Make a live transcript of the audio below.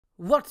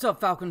What's up,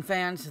 Falcon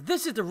fans?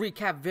 This is the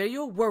recap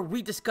video where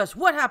we discuss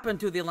what happened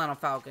to the Atlanta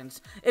Falcons.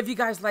 If you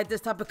guys like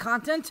this type of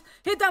content,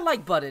 hit that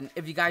like button.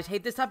 If you guys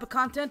hate this type of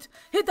content,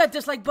 hit that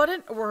dislike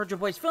button or hurt your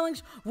boy's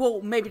feelings.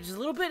 Well, maybe just a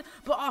little bit,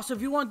 but also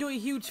if you want to do a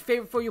huge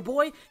favor for your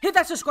boy, hit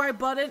that subscribe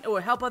button. It will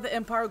help out the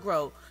empire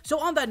grow. So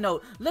on that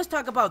note, let's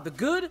talk about the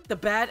good, the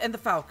bad, and the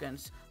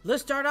Falcons.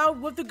 Let's start out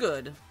with the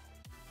good.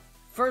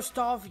 First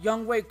off,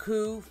 Younghoe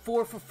Koo,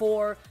 4 for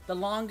 4. The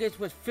longest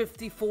was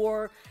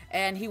 54,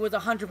 and he was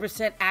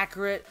 100%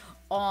 accurate,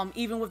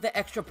 even with the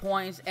extra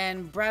points.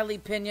 And Bradley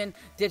Pinion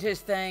did his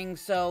thing,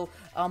 so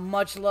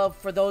much love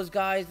for those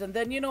guys. And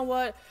then, you know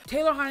what?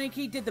 Taylor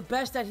Heinicke did the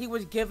best that he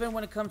was given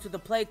when it comes to the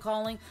play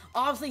calling.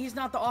 Obviously, he's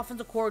not the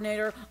offensive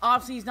coordinator.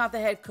 Obviously, he's not the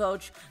head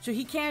coach, so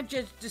he can't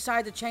just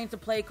decide to change the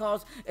play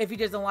calls if he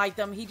doesn't like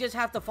them. He just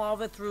has to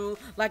follow it through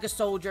like a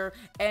soldier.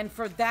 And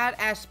for that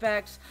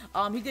aspect,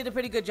 he did a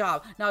pretty good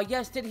job. Now,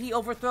 yes, did he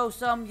overthrow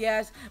some?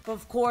 Yes, but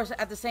of course,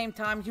 at the same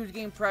time, he was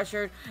getting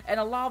pressured, and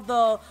a lot of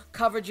the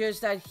coverages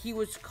that he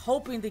was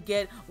hoping to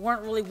get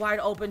weren't really wide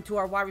open to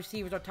our wide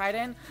receivers or tight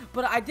end.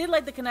 But I did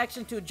like the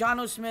connection to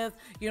Jonnu Smith,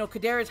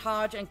 Kadarius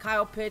Hodge, and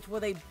Kyle Pitts,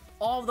 where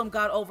all of them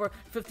got over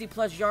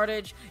 50-plus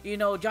yardage.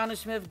 Jonnu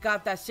Smith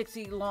got that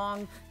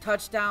 60-long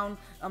touchdown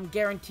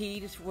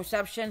guaranteed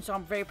reception, so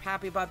I'm very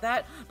happy about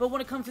that. But when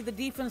it comes to the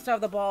defense side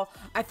of the ball,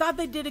 I thought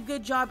they did a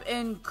good job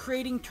in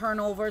creating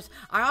turnovers.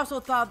 I also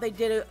thought they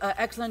did an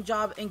excellent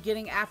job in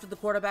getting after the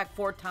quarterback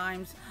 4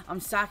 times,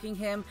 sacking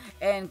him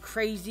in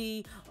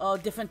crazy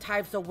different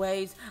types of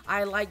ways.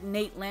 I like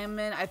Nate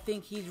Landman. I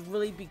think he's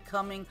really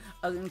becoming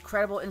an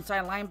incredible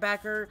inside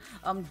linebacker.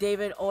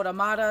 David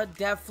Otamata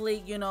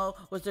definitely,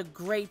 was a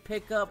great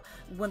pickup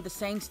when the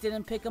Saints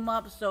didn't pick him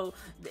up. So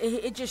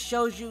it just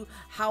shows you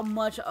how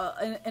much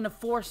an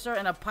enforcer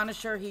and a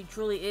punisher he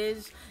truly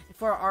is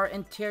for our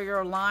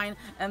interior line.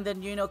 And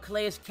then,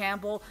 Calais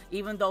Campbell,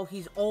 even though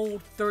he's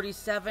old,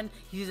 37,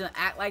 he doesn't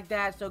act like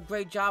that. So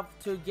great job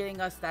to getting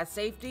us that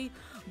safety.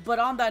 But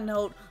on that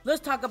note,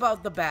 let's talk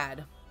about the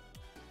bad.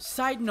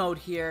 Side note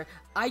here,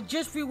 I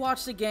just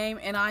rewatched the game,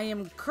 and I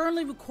am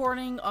currently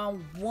recording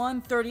on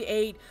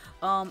 1:38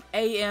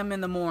 a.m. in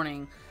the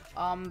morning.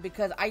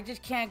 Because I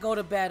just can't go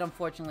to bed,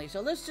 unfortunately. So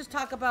let's just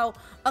talk about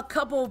a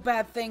couple of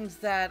bad things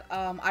that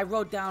I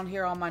wrote down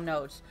here on my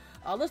notes.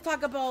 Let's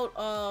talk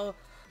about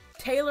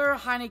Taylor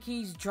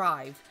Heinicke's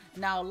drive.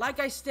 Now, like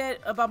I said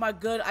about my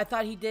good, I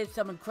thought he did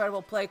some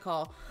incredible play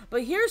call.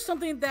 But here's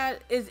something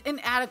that is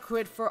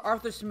inadequate for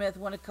Arthur Smith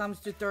when it comes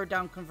to third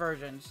down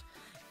conversions.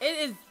 It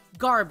is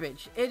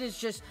garbage. It is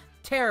just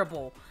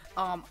terrible.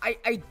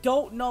 I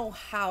don't know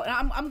how.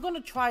 And I'm going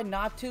to try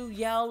not to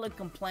yell and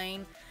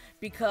complain,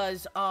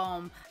 because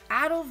out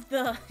of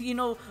the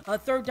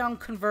third down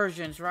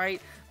conversions,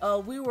 right,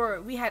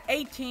 we had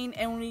 18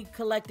 and we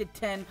collected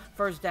 10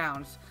 first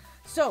downs.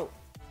 So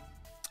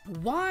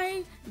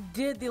why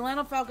did the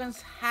Atlanta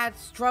Falcons had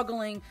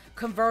struggling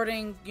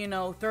converting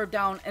third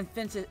down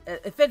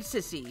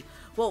efficiency?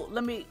 Well,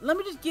 let me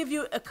just give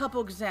you a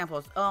couple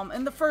examples.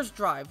 In the first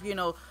drive,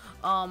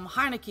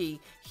 Heinicke,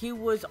 he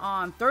was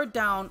on third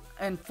down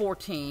and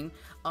 14.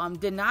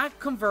 Did not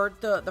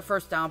convert the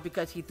first down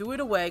because he threw it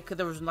away because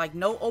there was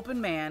no open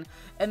man.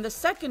 And the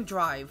second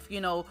drive,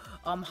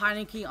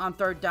 Heinicke on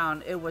third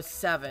down, it was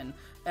 7.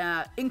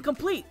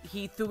 Incomplete.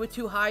 He threw it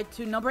too high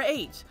to number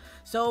 8.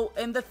 So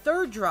in the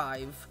third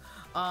drive,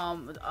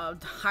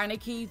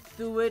 Heinicke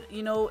threw it,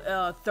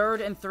 third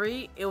and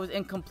 3. It was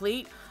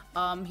incomplete.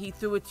 He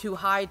threw it too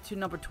high to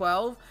number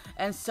 12.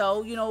 And so,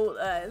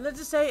 let's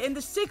just say in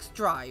the 6th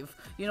drive,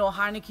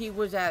 Heinicke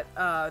was at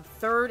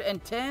third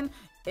and 10.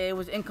 It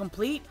was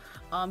incomplete.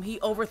 He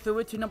overthrew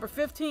it to number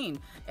 15.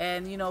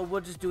 And,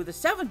 we'll just do the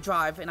 7th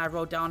drive. And I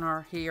wrote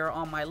down here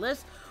on my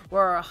list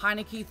where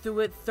Heinicke threw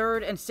it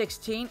third and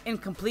 16,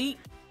 incomplete.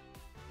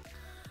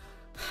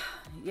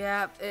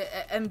 Yeah,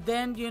 and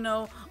then,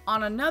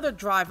 on another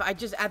drive,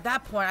 at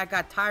that point, I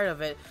got tired of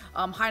it.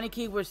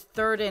 Heinicke was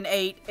third and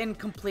 8,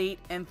 incomplete,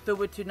 and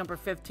threw it to number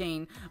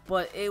 15.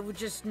 But it was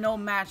just no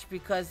match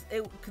because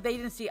they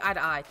didn't see eye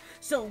to eye.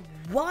 So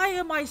why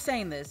am I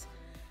saying this?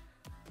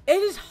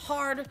 It is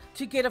hard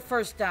to get a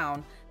first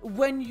down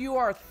when you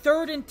are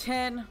third and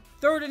 10,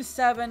 third and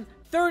 7,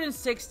 third and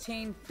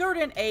 16, third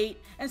and 8,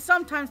 and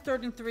sometimes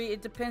third and 3.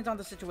 It depends on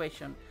the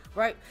situation,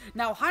 right?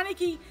 Now,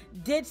 Heinicke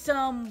did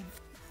some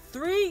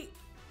 3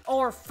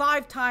 or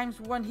 5 times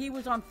when he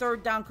was on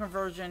third down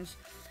conversions.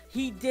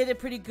 He did it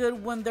pretty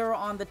good when they're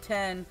on the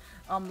 10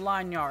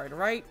 line yard,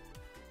 right?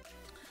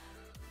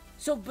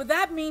 So, but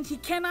that means he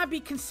cannot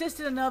be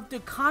consistent enough to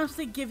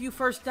constantly give you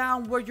first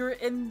down where you're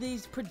in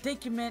these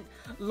predicament,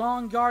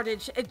 long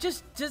yardage. It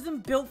just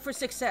isn't built for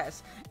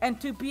success.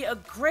 And to be a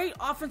great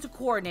offensive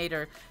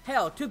coordinator,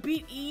 hell, to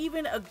be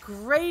even a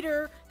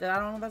greater, I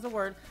don't know if that's a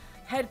word,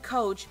 head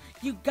coach,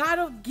 you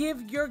gotta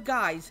give your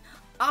guys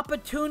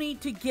opportunity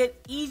to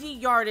get easy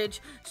yardage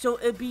so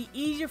it'd be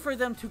easier for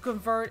them to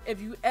convert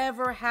if you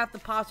ever have the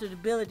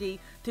possibility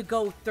to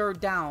go third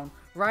down,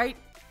 right?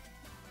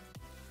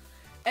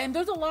 And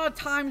there's a lot of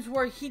times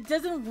where he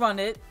doesn't run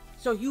it,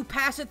 So you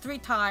pass it 3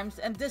 times,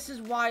 and this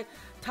is why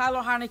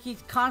Tyler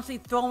Heineke's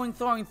constantly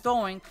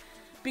throwing,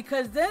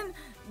 because then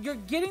you're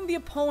getting the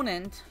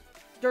opponent.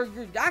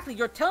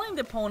 You're telling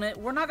the opponent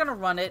we're not gonna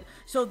run it,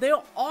 so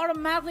they're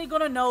automatically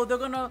gonna know they're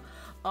gonna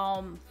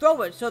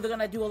throw it. So they're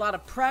gonna do a lot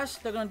of press.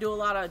 They're gonna do a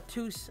lot of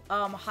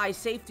high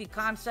safety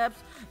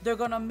concepts. They're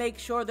gonna make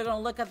sure they're gonna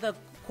look at the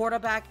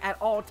quarterback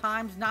at all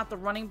times, not the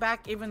running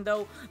back, even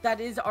though that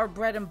is our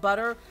bread and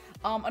butter.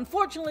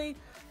 Unfortunately,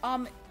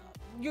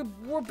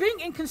 we're being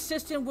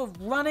inconsistent with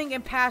running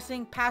and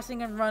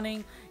passing and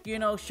running. You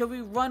know, should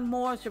we run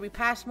more? Should we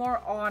pass more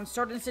on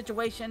certain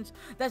situations?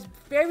 That's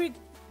very,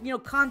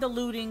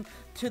 convoluting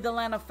to the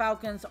Atlanta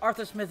Falcons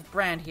Arthur Smith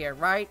brand here,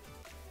 right?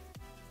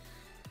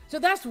 So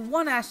that's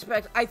one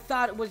aspect I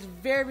thought was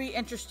very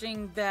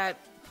interesting that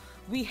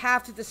we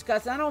have to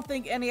discuss. I don't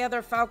think any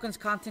other Falcons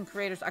content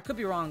creators, I could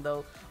be wrong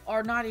though,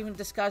 are not even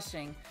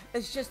discussing.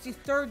 It's just the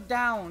third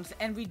downs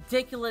and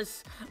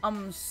ridiculous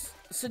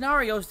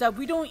scenarios that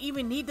we don't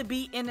even need to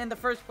be in the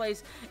first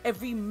place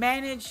if we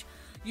manage,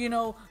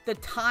 the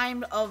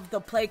time of the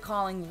play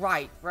calling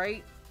right?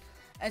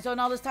 And so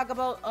now let's talk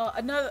about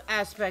another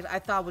aspect I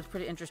thought was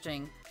pretty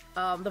interesting.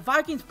 The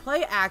Vikings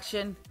play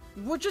action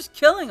were just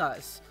killing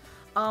us.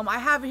 I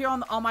have here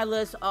on my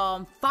list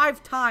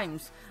 5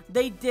 times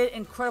they did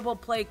incredible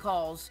play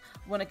calls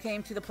when it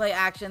came to the play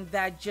action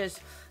that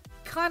just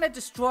kind of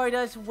destroyed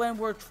us when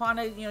we're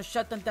trying to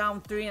shut them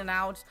down 3 and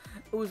outs.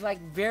 It was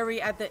like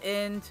very at the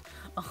end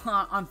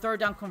on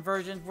third down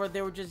conversions where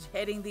they were just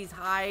hitting these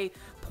high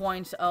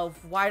points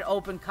of wide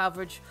open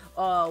coverage,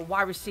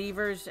 wide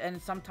receivers,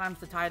 and sometimes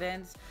the tight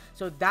ends.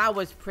 So that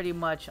was pretty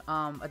much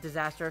a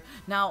disaster.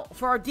 Now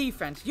for our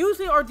defense,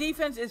 usually our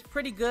defense is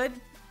pretty good.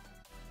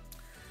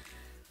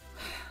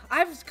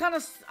 I've kind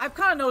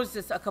of noticed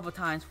this a couple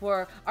times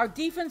where our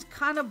defense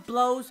kind of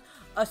blows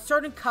a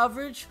certain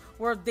coverage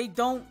where they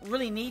don't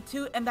really need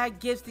to, and that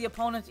gives the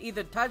opponents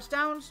either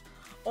touchdowns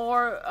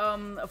or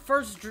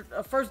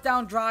first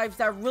down drives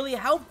that really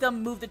help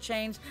them move the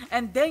chains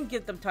and then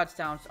give them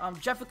touchdowns.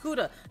 Jeff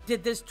Okudah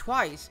did this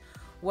twice,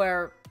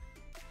 where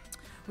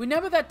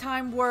remember that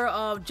time where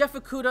Jeff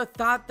Okudah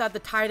thought that the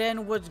tight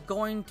end was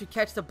going to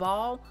catch the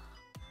ball,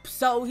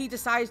 so he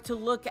decides to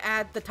look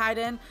at the tight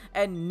end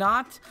and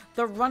not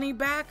the running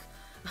back.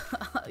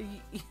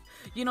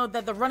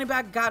 That the running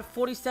back got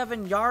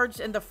 47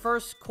 yards in the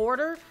first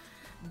quarter.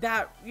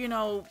 That,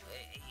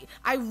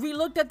 I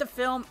re-looked at the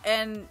film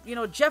and,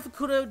 Jeff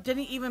Okudah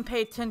didn't even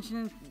pay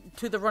attention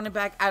to the running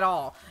back at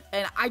all.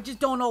 And I just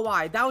don't know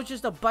why. That was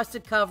just a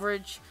busted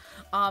coverage.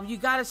 You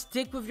got to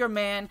stick with your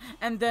man.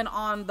 And then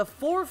on the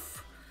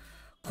fourth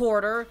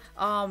quarter,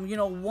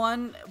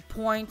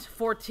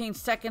 1.14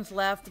 seconds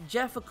left,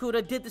 Jeff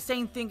Okudah did the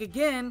same thing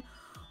again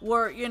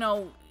where,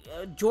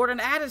 Jordan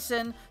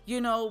Addison,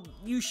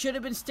 you should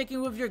have been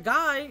sticking with your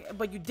guy,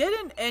 but you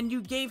didn't, and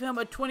you gave him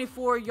a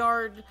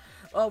 24-yard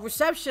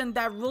reception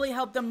that really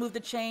helped them move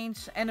the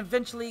chains and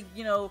eventually,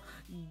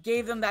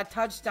 gave them that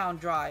touchdown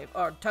drive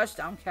or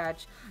touchdown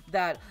catch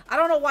that I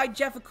don't know why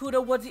Jeff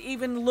Okudah wasn't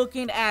even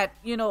looking at,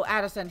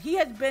 Addison. He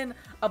has been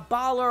a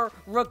baller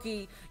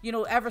rookie,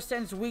 ever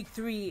since week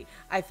 3,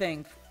 I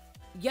think.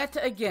 Yet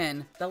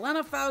again, the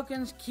Atlanta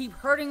Falcons keep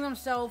hurting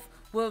themselves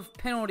with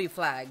penalty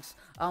flags.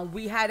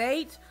 We had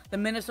 8. The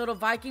Minnesota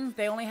Vikings,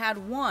 they only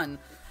had 1.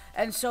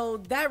 And so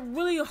that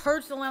really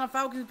hurts the Atlanta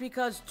Falcons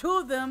because 2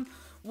 of them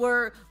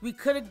where we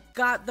could have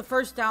got the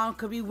first down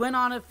because we went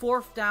on a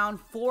 4th down,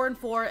 4 and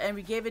 4, and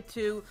we gave it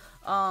to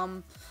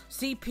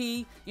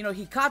CP.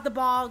 He caught the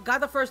ball,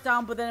 got the first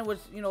down, but then it was,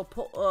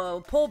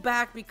 pulled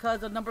back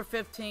because of number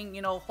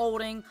 15,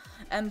 holding.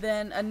 And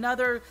then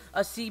another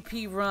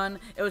CP run,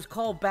 it was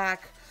called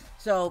back.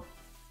 So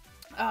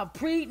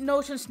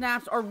pre-notion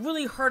snaps are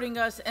really hurting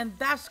us, and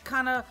that's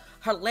kind of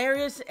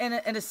hilarious in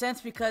a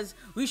sense because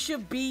we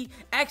should be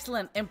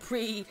excellent in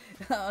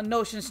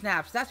pre-notion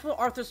snaps. That's what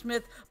Arthur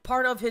Smith,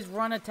 part of his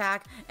run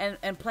attack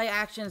and play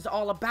action is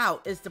all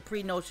about, is the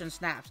pre-notion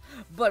snaps.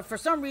 But for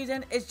some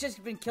reason, it's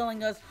just been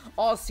killing us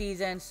all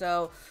season,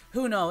 so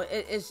who knows?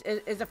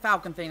 It's a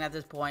Falcon thing at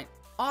this point.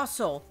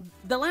 Also,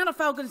 the Atlanta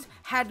Falcons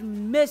had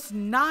missed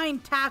 9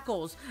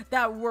 tackles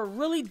that were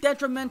really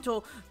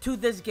detrimental to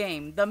this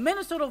game. The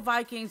Minnesota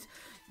Vikings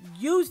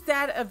used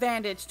that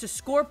advantage to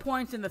score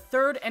points in the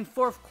 3rd and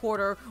 4th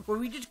quarter where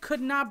we just could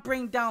not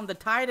bring down the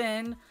tight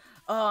end,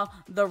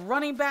 the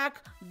running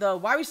back, the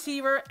wide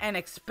receiver, and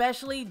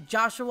especially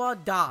Joshua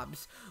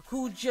Dobbs,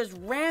 who just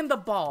ran the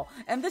ball.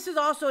 And this is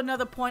also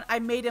another point I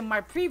made in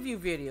my preview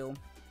video.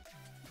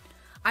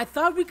 I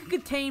thought we could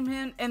contain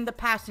him in the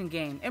passing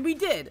game, and we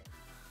did.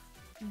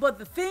 But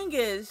the thing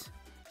is,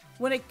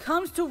 when it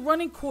comes to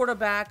running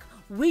quarterback,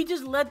 we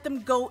just let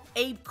them go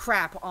ape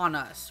crap on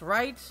us,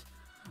 right?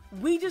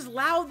 We just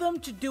allow them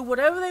to do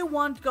whatever they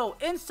want, go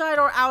inside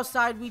or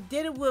outside. We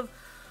did it with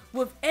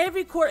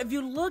every quarter. If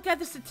you look at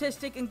the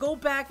statistic and go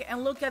back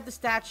and look at the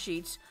stat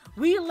sheets,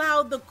 we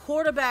allowed the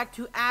quarterback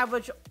to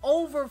average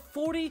over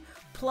 40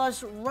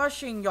 plus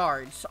rushing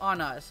yards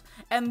on us.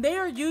 And they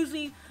are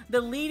usually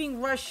the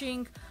leading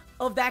rushing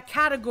of that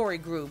category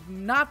group,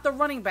 not the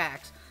running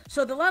backs.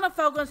 So the Atlanta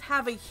Falcons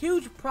have a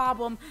huge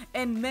problem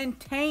in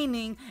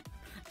maintaining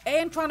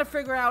and trying to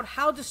figure out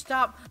how to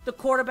stop the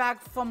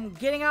quarterback from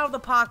getting out of the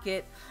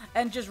pocket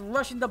and just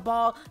rushing the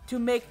ball to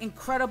make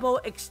incredible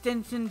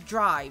extension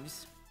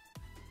drives,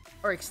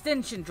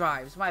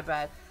 my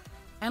bad.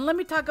 And let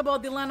me talk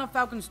about the Atlanta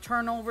Falcons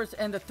turnovers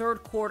in the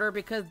third quarter,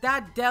 because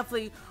that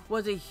definitely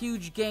was a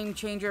huge game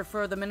changer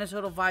for the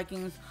Minnesota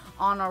Vikings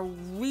on a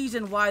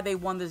reason why they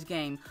won this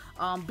game.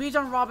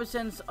 Bijan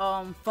Robinson's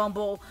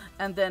fumble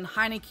and then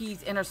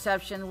Heineke's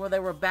interception where they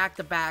were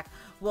back-to-back.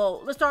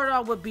 Well, let's start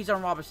out with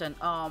Bijan Robinson.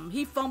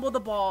 He fumbled the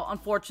ball,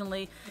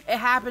 unfortunately. It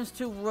happens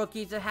to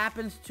rookies. It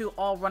happens to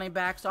all running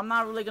backs, so I'm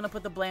not really going to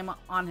put the blame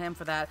on him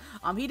for that.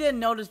 He didn't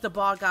notice the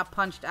ball got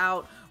punched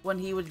out when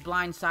he was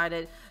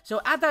blindsided. So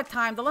at that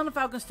time, the Atlanta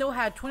Falcons still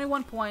had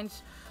 21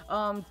 points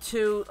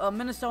to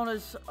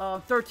Minnesota's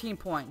 13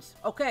 points.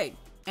 Okay,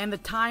 and the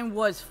time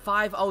was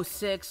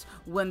 5:06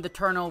 when the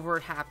turnover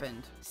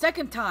happened.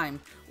 Second time,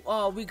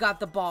 we got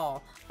the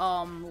ball.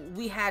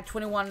 We had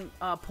 21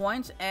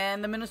 points,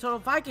 and the Minnesota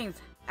Vikings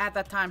at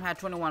that time had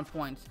 21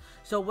 points.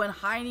 So when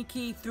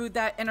Heineke threw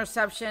that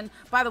interception,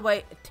 by the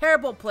way,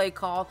 terrible play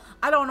call.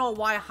 I don't know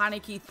why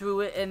Heineke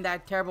threw it in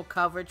that terrible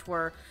coverage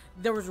where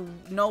there was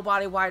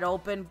nobody wide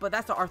open, but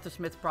that's the Arthur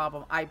Smith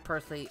problem, I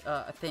personally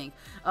think.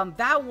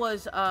 That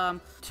was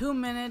 2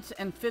 minutes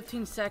and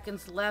 15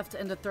 seconds left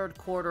in the third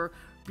quarter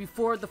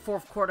before the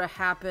fourth quarter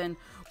happened,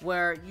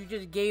 where you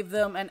just gave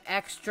them an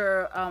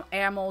extra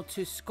ammo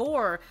to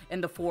score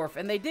in the fourth,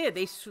 and they did.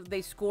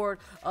 They scored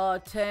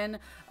 10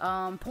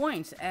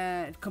 points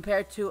and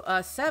compared to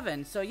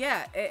 7. So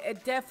yeah,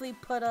 it definitely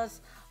put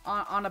us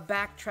on a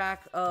backtrack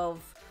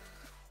of,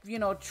 you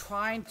know,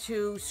 trying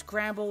to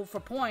scramble for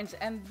points.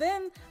 And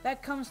then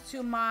that comes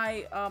to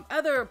my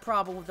other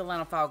problem with the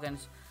Atlanta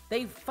Falcons.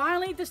 They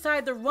finally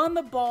decided to run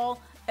the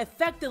ball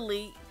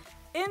effectively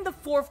in the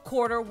fourth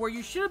quarter, where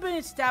you should have been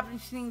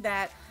establishing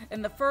that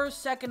in the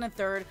first, second, and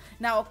third.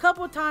 Now, a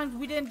couple of times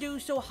we didn't do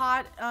so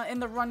hot in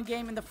the run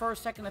game in the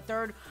first, second, and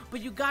third,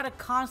 but you got to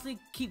constantly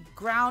keep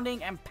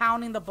grounding and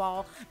pounding the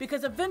ball,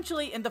 because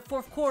eventually in the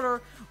fourth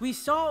quarter, we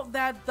saw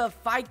that the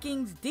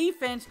Vikings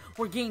defense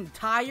were getting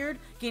tired,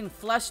 getting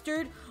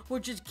flustered,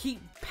 would just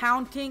keep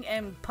pounding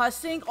and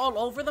pussing all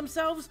over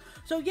themselves.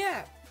 So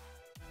yeah,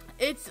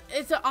 it's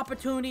an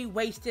opportunity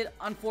wasted,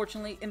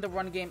 unfortunately, in the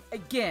run game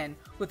again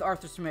with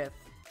Arthur Smith.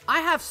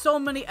 I have so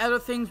many other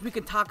things we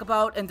can talk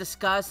about and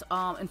discuss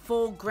in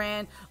full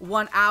grand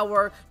 1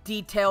 hour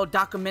detailed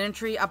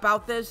documentary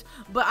about this,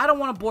 but I don't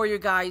want to bore you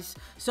guys.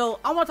 So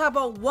I want to talk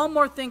about one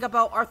more thing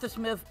about Arthur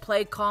Smith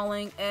play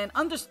calling and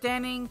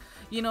understanding,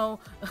 you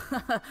know,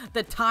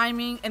 the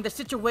timing and the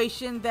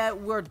situation that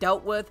we're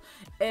dealt with.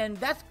 And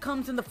that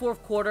comes in the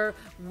fourth quarter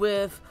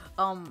with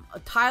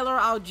Tyler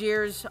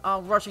Allgeier's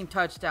rushing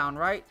touchdown,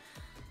 right?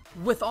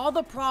 With all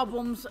the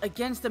problems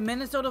against the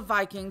Minnesota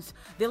Vikings,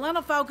 the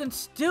Atlanta Falcons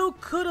still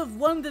could have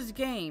won this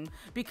game,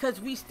 because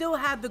we still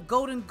had the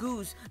golden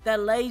goose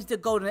that lays the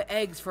golden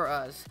eggs for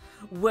us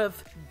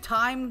with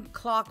time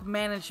clock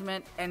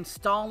management and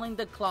stalling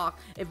the clock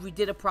if we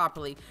did it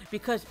properly.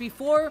 Because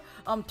before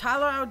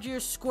Tyler Allgeier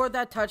scored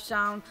that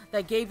touchdown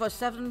that gave us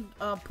 7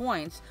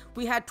 points,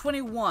 we had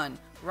 21,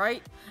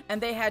 right?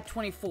 And they had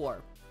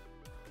 24.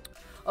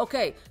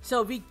 Okay,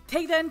 so we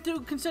take that into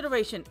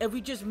consideration. If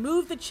we just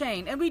move the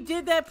chain, and we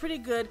did that pretty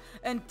good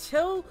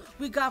until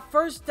we got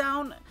first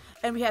down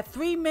and we had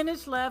 3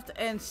 minutes left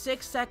and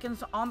 6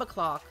 seconds on the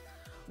clock,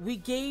 we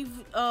gave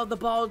the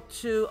ball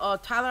to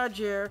Tyler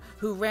Allgeier,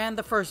 who ran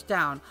the first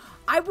down.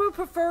 I would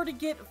prefer to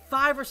get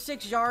 5 or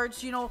 6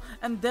 yards, you know,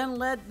 and then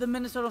let the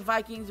Minnesota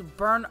Vikings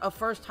burn a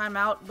first time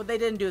out, but they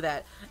didn't do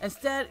that.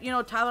 Instead, you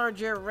know, Tyler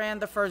Allgeier ran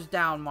the first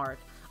down mark.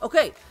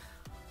 Okay.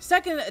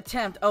 Second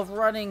attempt of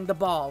running the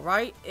ball,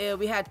 right?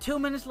 We had 2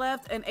 minutes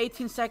left and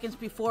 18 seconds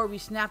before we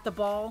snapped the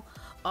ball.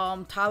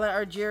 Tyler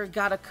Allgeier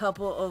got a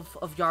couple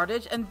of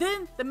yardage, and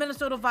then the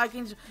Minnesota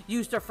Vikings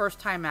used their first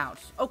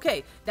timeouts.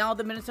 Okay, now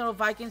the Minnesota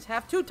Vikings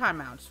have 2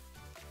 timeouts.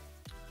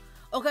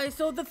 Okay,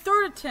 so the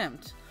third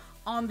attempt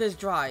on this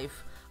drive,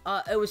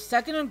 it was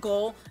second and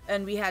goal,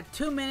 and we had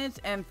 2 minutes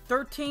and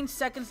 13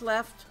 seconds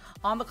left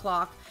on the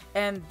clock,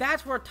 and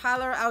that's where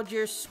Tyler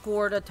Allgeier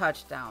scored a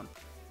touchdown.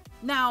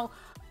 Now,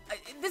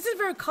 this is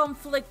very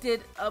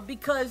conflicted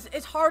because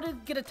it's hard to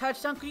get a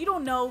touchdown, because you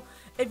don't know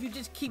if you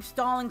just keep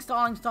stalling,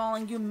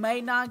 you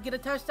may not get a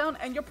touchdown,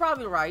 and you're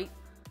probably right.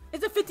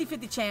 It's a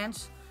 50-50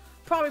 chance.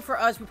 Probably for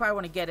us, we probably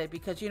want to get it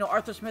because, you know,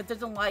 Arthur Smith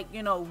doesn't like,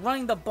 you know,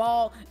 running the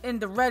ball in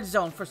the red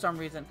zone for some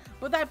reason.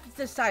 But that's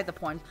beside the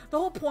point. The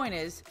whole point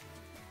is,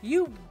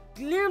 you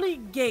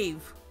clearly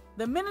gave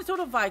the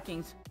Minnesota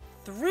Vikings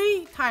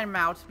 3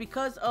 timeouts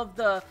because of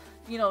the,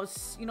 the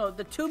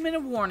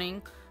 2-minute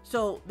warning.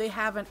 So they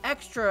have an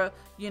extra,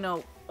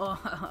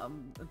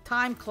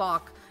 time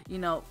clock,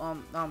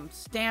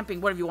 stamping,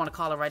 whatever you want to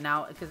call it right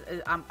now, because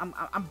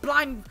I'm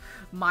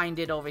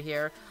blind-minded over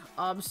here.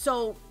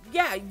 So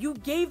yeah, you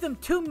gave them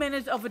 2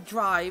 minutes of a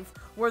drive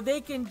where they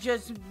can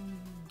just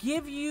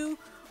give you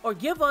or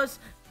give us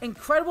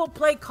incredible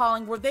play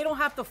calling where they don't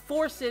have to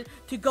force it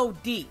to go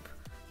deep.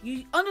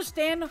 You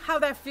understand how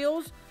that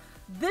feels?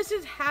 This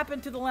has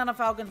happened to the Atlanta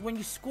Falcons when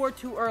you score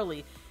too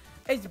early.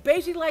 It's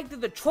basically like the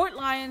Detroit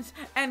Lions,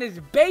 and it's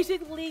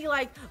basically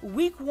like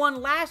week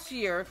 1 last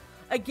year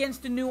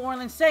against the New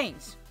Orleans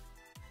Saints,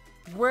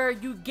 where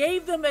you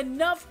gave them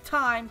enough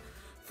time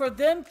for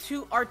them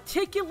to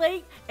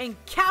articulate and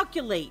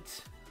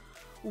calculate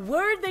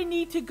where they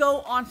need to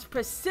go on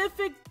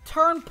specific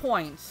turn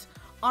points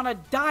on a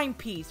dime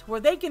piece, where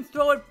they can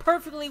throw it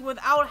perfectly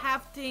without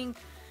having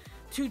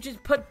to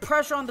just put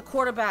pressure on the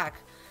quarterback.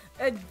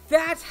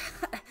 That's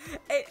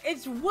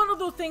it's one of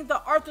those things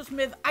that Arthur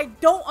Smith, I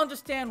don't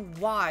understand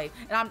why,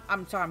 and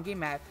I'm sorry, I'm getting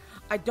mad.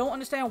 I don't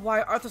understand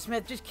why Arthur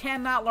Smith just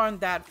cannot learn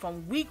that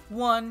from week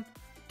 1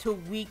 to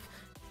week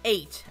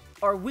 8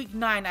 or week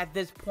 9 at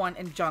this point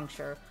in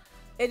juncture.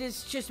 It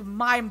is just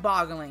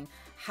mind-boggling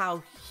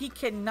how he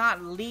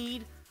cannot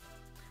lead,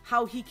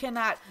 how he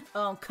cannot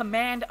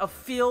command a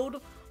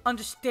field,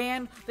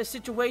 understand the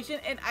situation,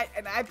 and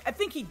I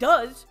think he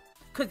does,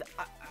 because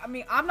I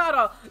mean, I'm not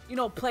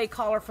a play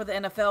caller for the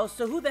NFL,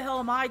 so who the hell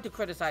am I to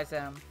criticize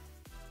him?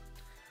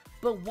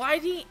 But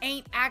Whitey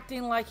ain't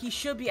acting like he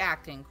should be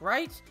acting,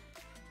 right?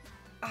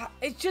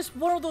 It's just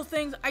one of those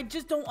things I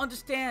just don't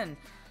understand,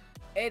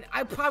 and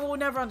I probably will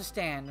never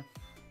understand.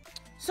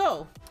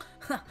 So,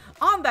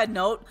 on that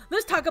note,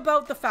 let's talk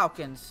about the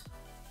Falcons.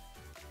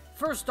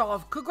 First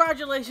off,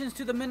 congratulations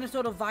to the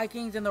Minnesota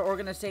Vikings and their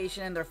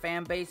organization and their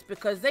fan base,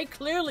 because they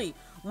clearly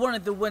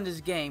wanted to win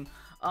this game.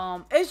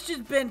 It's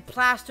just been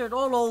plastered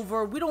all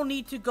over. We don't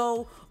need to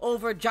go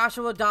over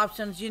Joshua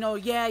Dobson's, they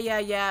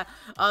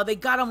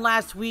got him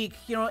last week,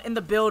 in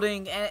the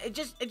building, and it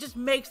just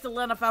makes the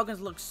Atlanta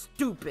Falcons look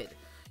stupid,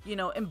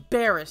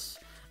 embarrassed.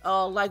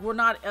 Like we're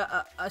not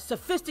a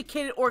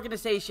sophisticated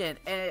organization,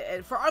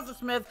 and for Arthur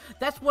Smith,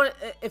 that's what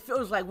it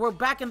feels like. We're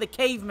back in the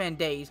caveman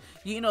days,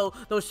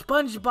 those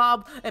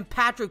SpongeBob and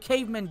Patrick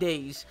caveman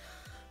days.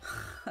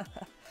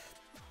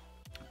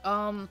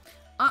 I'm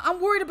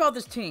worried about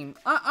this team.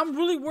 I'm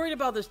really worried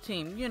about this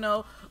team.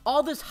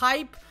 All this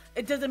hype,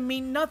 it doesn't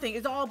mean nothing.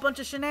 It's all a bunch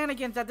of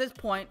shenanigans at this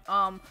point.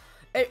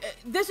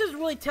 This is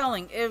really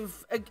telling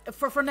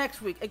for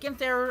next week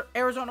against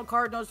Arizona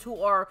Cardinals,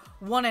 who are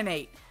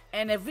 1-8.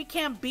 And if we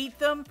can't beat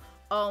them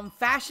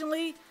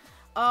fashionably,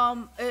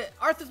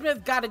 Arthur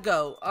Smith got to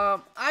go.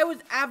 I was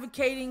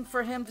advocating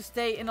for him to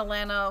stay in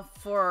Atlanta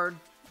for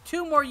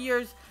 2 more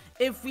years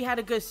if we had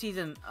a good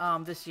season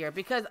this year,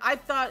 because I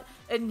thought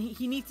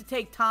he needs to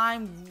take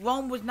time.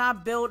 Rome was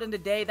not built in a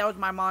day. That was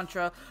my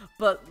mantra.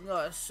 But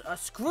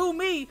screw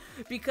me,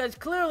 because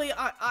clearly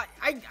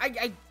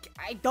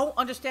I don't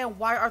understand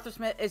why Arthur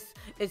Smith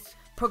is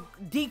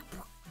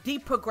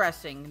deep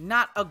progressing,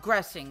 not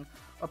aggressing.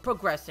 Or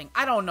progressing.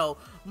 I don't know.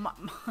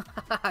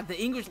 The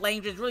English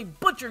language is really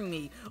butchering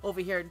me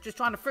over here. Just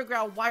trying to figure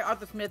out why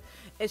Arthur Smith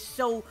is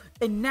so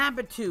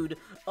enamored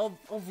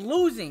of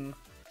losing.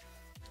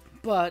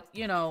 But,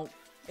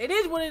 it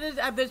is what it is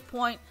at this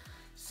point.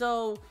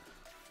 So,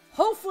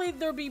 hopefully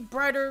there'll be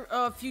brighter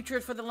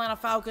futures for the Atlanta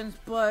Falcons.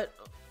 But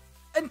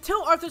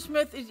until Arthur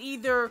Smith is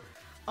either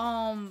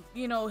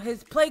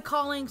his play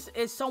callings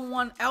is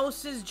someone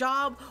else's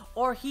job,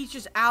 or he's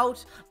just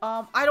out,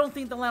 I don't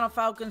think the Atlanta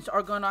Falcons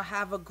are going to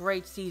have a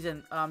great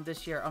season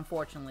this year,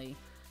 unfortunately.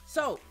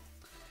 So,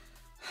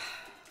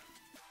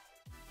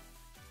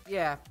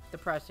 yeah,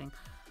 depressing.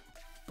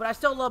 But I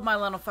still love my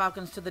Atlanta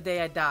Falcons to the day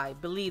I die.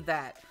 Believe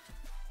that.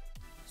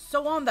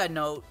 So on that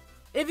note,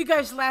 if you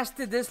guys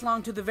lasted this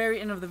long to the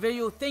very end of the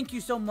video, thank you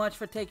so much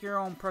for taking your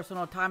own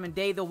personal time and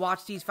day to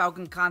watch these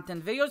Falcon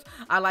content videos.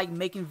 I like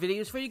making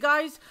videos for you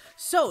guys.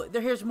 So,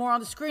 here's more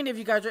on the screen if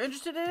you guys are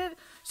interested in it.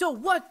 So,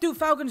 what do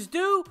Falcons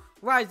do?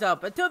 Rise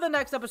up. Until the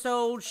next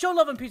episode, show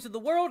love and peace to the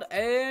world,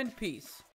 and peace.